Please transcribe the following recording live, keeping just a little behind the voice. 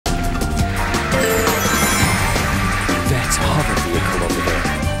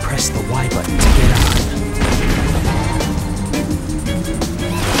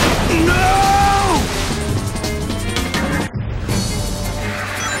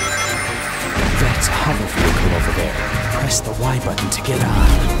press the Y button to get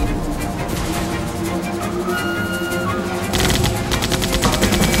on.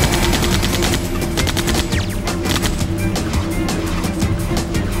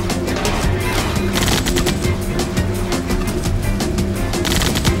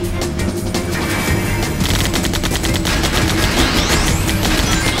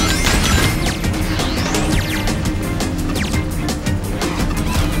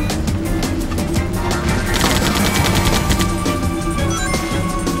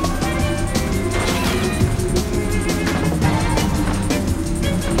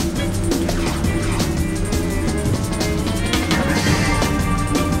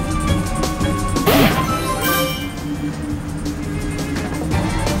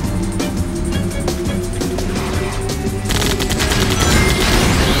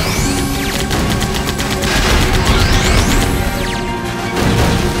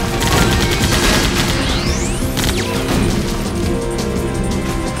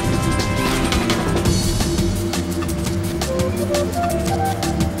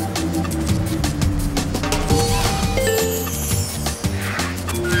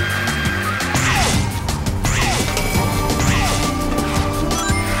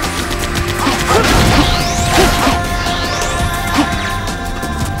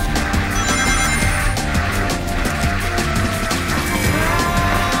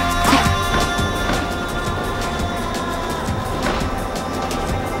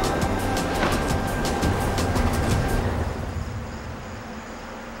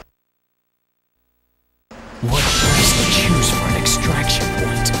 What place to choose for an extraction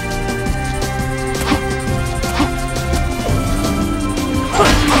point?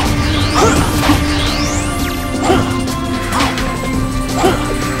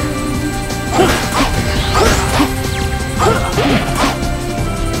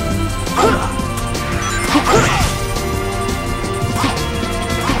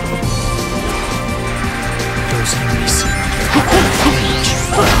 Those enemies seem like they're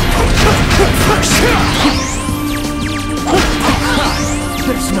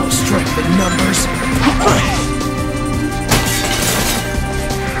There's no strength in numbers.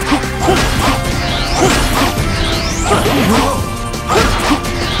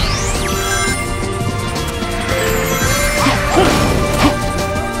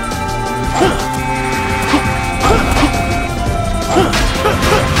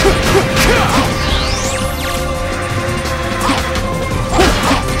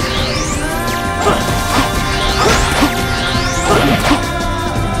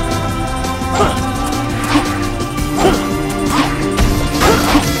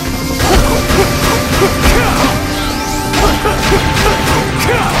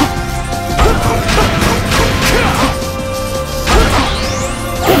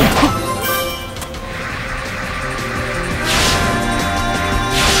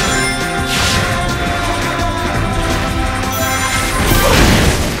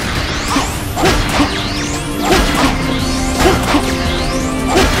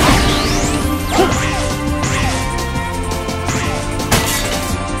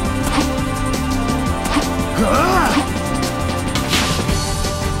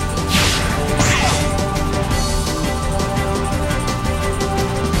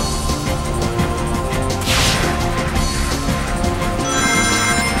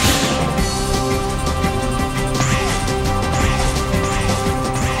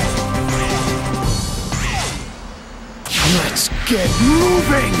 Let's get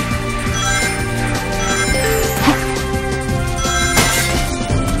moving!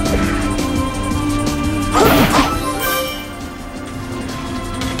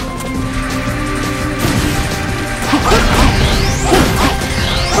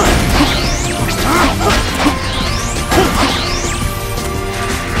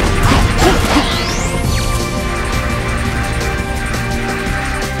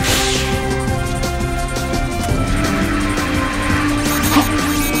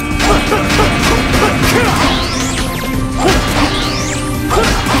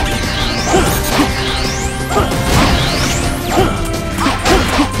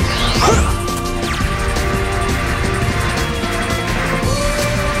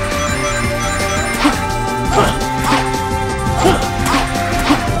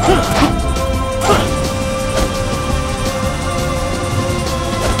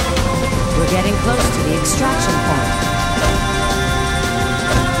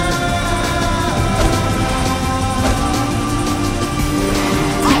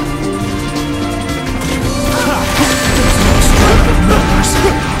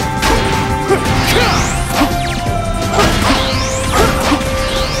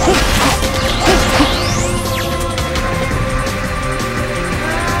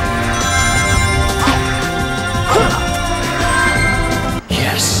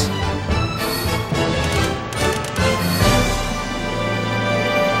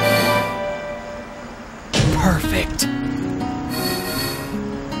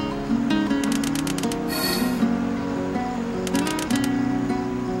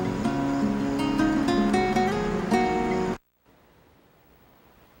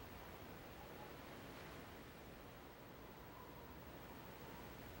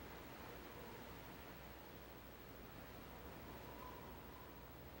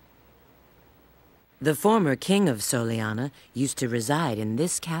 The former king of Soliana used to reside in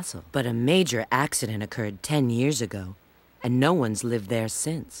this castle, but a major accident occurred 10 years ago, and no one's lived there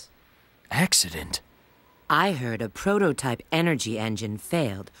since. Accident? I heard a prototype energy engine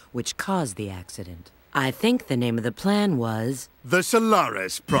failed, which caused the accident. I think the name of the plan was... The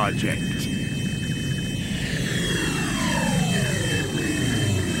Solaris Project.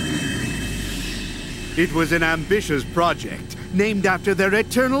 It was an ambitious project, named after their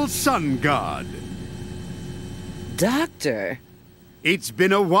eternal sun god. Doctor? It's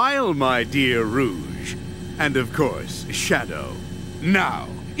been a while, my dear Rouge. And of course, Shadow. Now,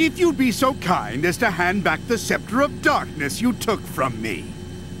 if you'd be so kind as to hand back the Scepter of Darkness you took from me.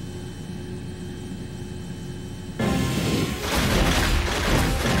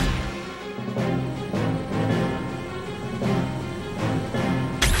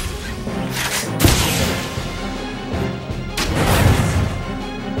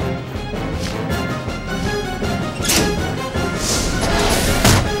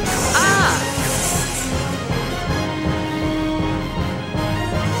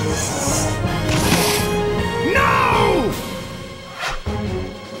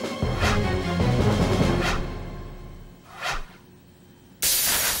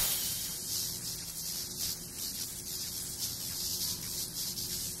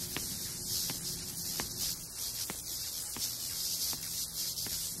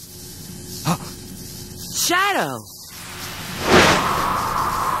 Shadow!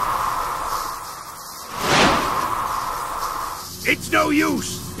 It's no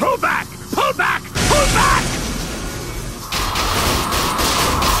use! Pull back! Pull back! Pull back!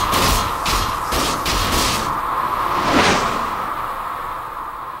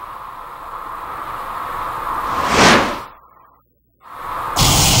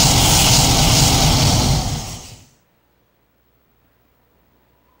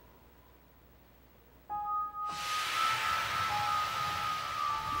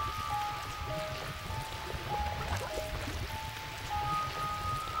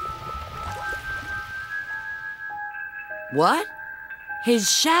 What? His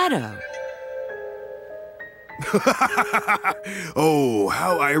shadow. Oh,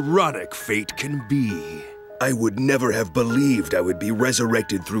 how ironic fate can be. I would never have believed I would be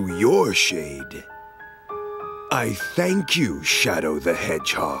resurrected through your shade. I thank you, Shadow the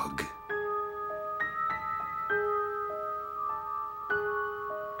Hedgehog.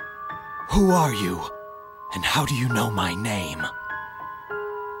 Who are you? And how do you know my name?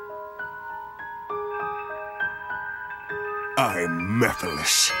 I'm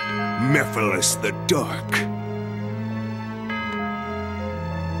Mephiles. Mephiles the Dark.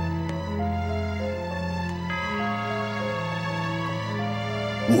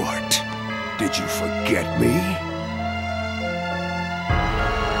 What? Did you forget me?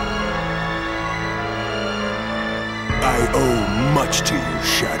 I owe much to you,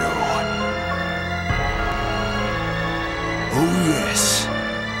 Shadow. Oh, yes.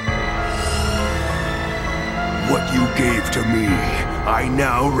 What you gave to me, I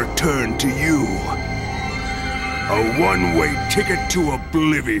now return to you. A one-way ticket to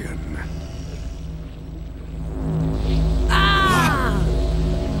oblivion.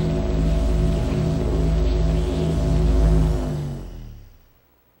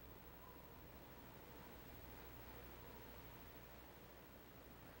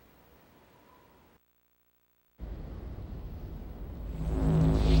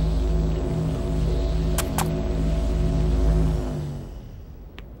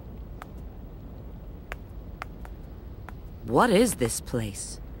 What is this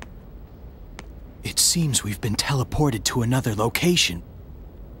place? It seems we've been teleported to another location.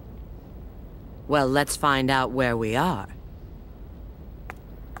 Well, let's find out where we are.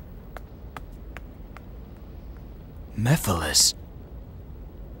 Mephiles?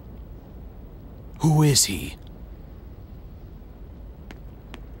 Who is he?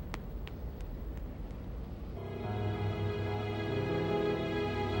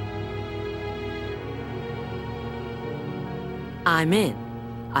 I'm in.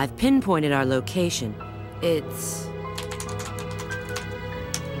 I've pinpointed our location. It's...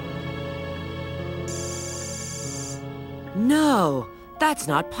 No, that's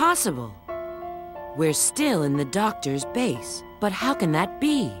not possible. We're still in the doctor's base. But how can that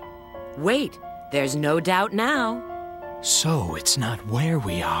be? Wait, there's no doubt now. So it's not where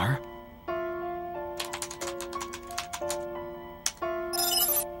we are?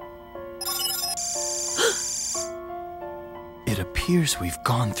 It appears we've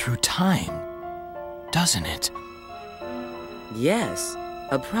gone through time, doesn't it? Yes,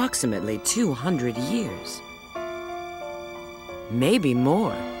 approximately 200 years. Maybe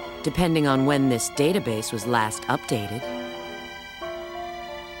more. depending on when this database was last updated.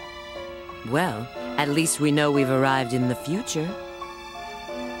 Well, at least we know we've arrived in the future.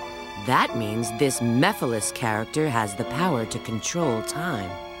 That means this Mephiles character has the power to control time.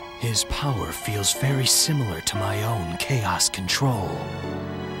 His power feels very similar to my own chaos control.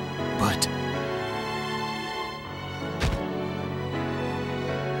 But...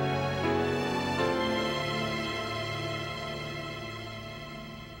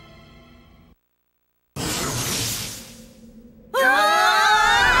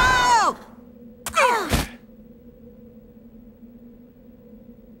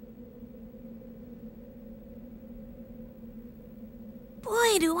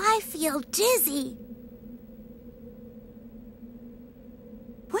 Boy, do I feel dizzy.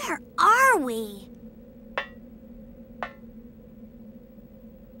 Where are we?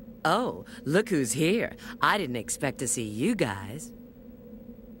 Oh, look who's here. I didn't expect to see you guys.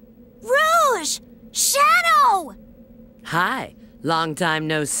 Rouge! Shadow! Hi, long time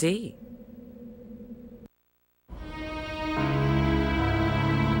no see.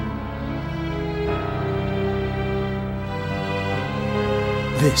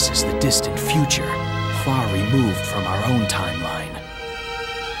 This is the distant future, far removed from our own timeline.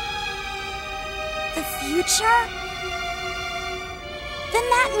 The future? Then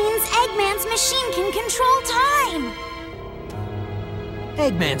that means Eggman's machine can control time!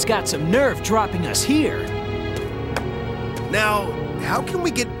 Eggman's got some nerve dropping us here. Now, how can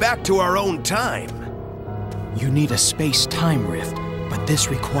we get back to our own time? You need a space-time rift, but this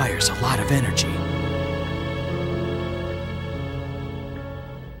requires a lot of energy.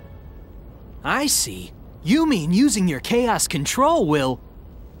 I see. You mean using your chaos control will...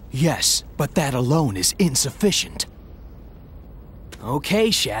 Yes, but that alone is insufficient.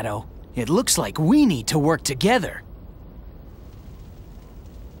 Okay, Shadow. It looks like we need to work together.